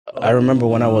I remember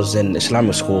when I was in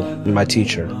Islamic school, my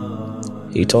teacher,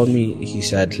 he told me, he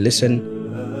said,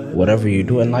 listen, whatever you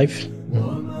do in life,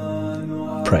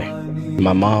 pray.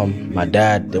 My mom, my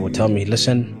dad, they would tell me,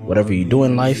 listen, whatever you do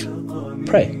in life,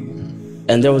 pray.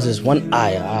 And there was this one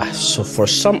ayah, so for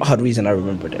some odd reason I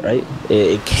remembered it, right?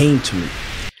 It came to me.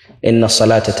 Inna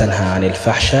salata tanha anil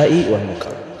fahsha'i wal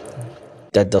munkar.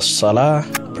 That the salah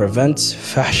prevents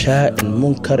fahsha and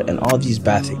munkar and all these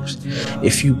bad things.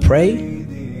 If you pray,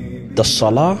 the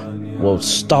salah will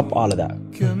stop all of that.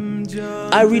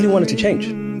 I really wanted to change.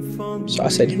 So I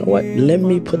said, you know what? Let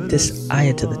me put this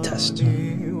ayah to the test.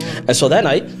 And so that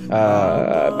night,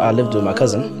 I lived with my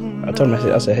cousin. I told him,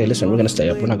 I said, hey, listen, we're going to stay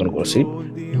up. We're not going to go to sleep.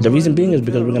 The reason being is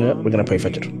because we're gonna pray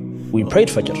Fajr. We prayed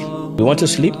Fajr. We went to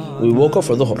sleep. We woke up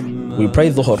for Dhuhr. We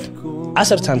prayed Dhuhr.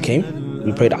 Asr time came.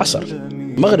 We prayed Asr.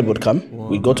 Maghrib would come.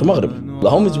 We'd go to Maghrib. The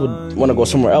homies would want to go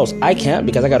somewhere else. I can't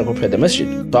because I got to go pray at the masjid.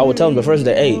 So I would tell them the first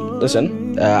day, hey,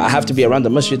 listen, I have to be around the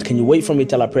masjid. Can you wait for me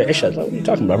till I pray Isha? Like, what are you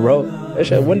talking about, bro?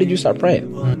 Isha, when did you start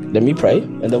praying? Let me pray,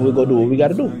 and then we'll go do what we got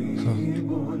to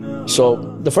do. So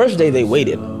the first day they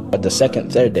waited, but the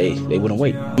second, third day, they wouldn't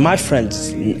wait. My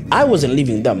friends, I wasn't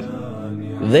leaving them.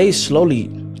 They slowly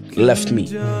left me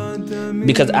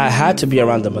because I had to be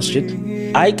around the masjid.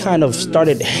 I kind of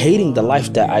started hating the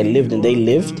life that I lived and they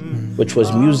lived, which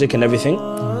was music and everything.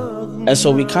 And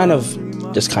so we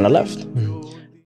just kind of left.